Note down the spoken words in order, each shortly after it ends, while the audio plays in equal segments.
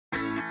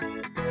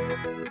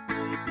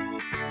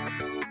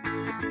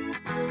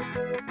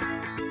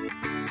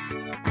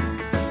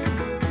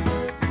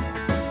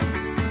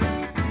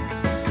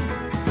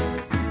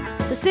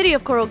City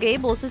of Coral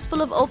Gables is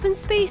full of open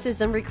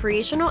spaces and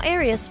recreational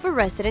areas for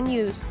resident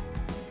use.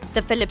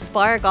 The Phillips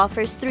Park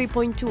offers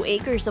 3.2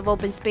 acres of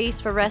open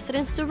space for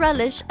residents to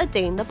relish a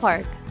day in the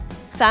park.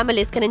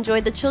 Families can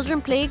enjoy the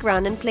children's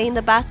playground and play in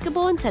the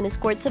basketball and tennis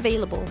courts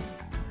available.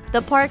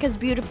 The park has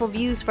beautiful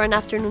views for an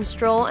afternoon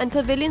stroll, and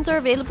pavilions are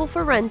available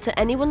for rent to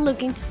anyone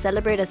looking to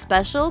celebrate a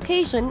special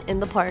occasion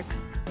in the park.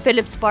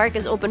 Phillips Park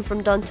is open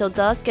from dawn till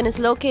dusk and is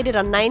located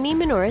on 90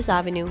 Menores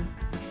Avenue.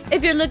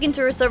 If you're looking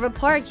to reserve a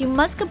park, you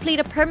must complete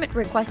a permit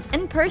request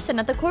in person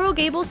at the Coral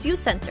Gables Youth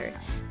Center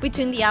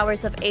between the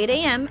hours of 8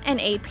 a.m.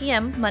 and 8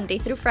 p.m. Monday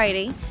through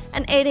Friday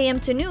and 8 a.m.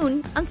 to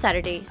noon on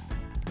Saturdays.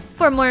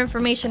 For more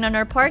information on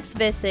our parks,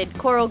 visit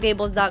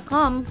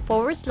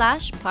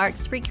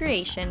coralgables.com/parks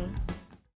recreation.